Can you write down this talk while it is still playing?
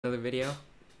Another video.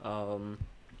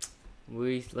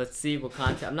 Let's see what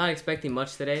content. I'm not expecting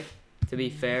much today, to be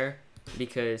fair,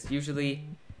 because usually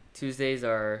Tuesdays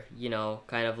are,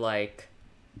 kind of like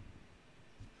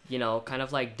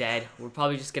dead. We're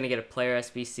probably just gonna get a player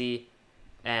SBC,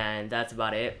 and that's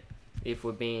about it, if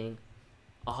we're being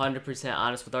 100%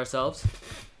 honest with ourselves.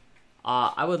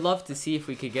 I would love to see if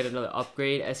we could get another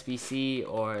upgrade SBC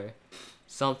or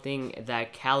something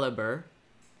that caliber.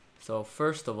 So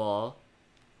first of all,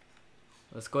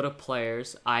 let's go to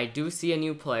players. I do see a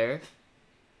new player.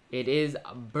 It is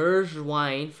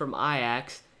Bergwijn from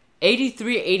Ajax.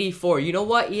 83.84. You know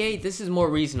what, EA? This is more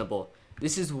reasonable.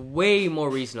 This is way more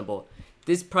reasonable.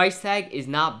 This price tag is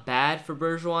not bad for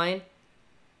Bergwijn.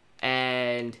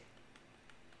 And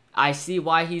I see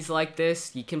why he's like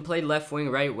this. He can play left wing,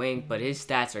 right wing, but his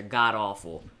stats are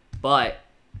god-awful. But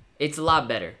it's a lot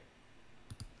better.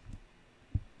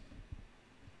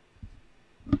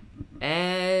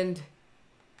 And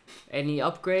any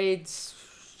upgrades?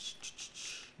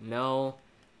 No.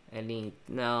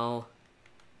 No.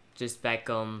 Just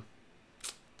Beckham.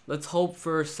 Let's hope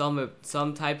for some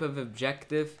type of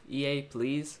objective, EA,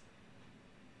 please.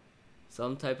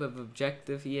 Some type of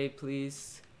objective, EA,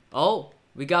 please. Oh,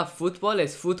 we got football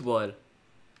is football.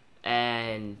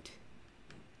 And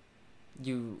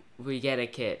we get a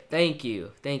kit. Thank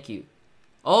you. Thank you.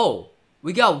 Oh,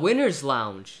 we got Winner's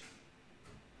Lounge.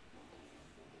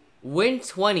 Win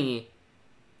 20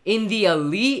 in the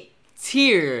elite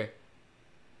tier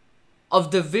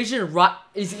of Division Right.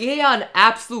 Is EA on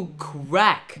absolute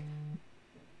crack?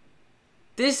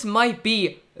 This might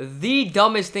be the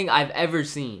dumbest thing I've ever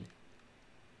seen.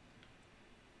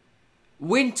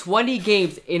 Win 20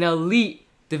 games in elite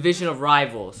division of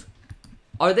rivals.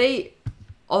 Are they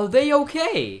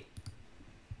okay?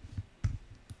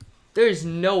 There's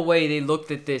no way they looked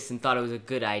at this and thought it was a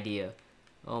good idea.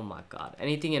 Oh my god.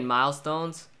 Anything in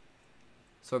milestones?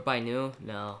 Sort by new?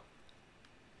 No.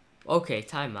 Okay,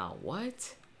 timeout. What?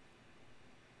 This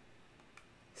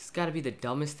has got to be the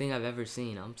dumbest thing I've ever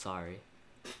seen. I'm sorry.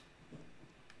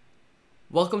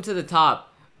 Welcome to the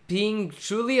top. Being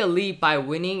truly elite by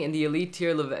winning in the elite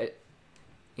tier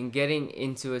and getting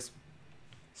into a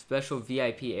special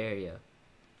VIP area.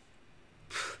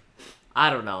 I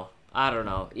don't know.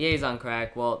 EA's on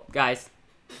crack. Well, guys,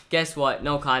 guess what?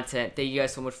 No content. Thank you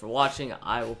guys so much for watching.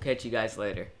 I will catch you guys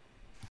later.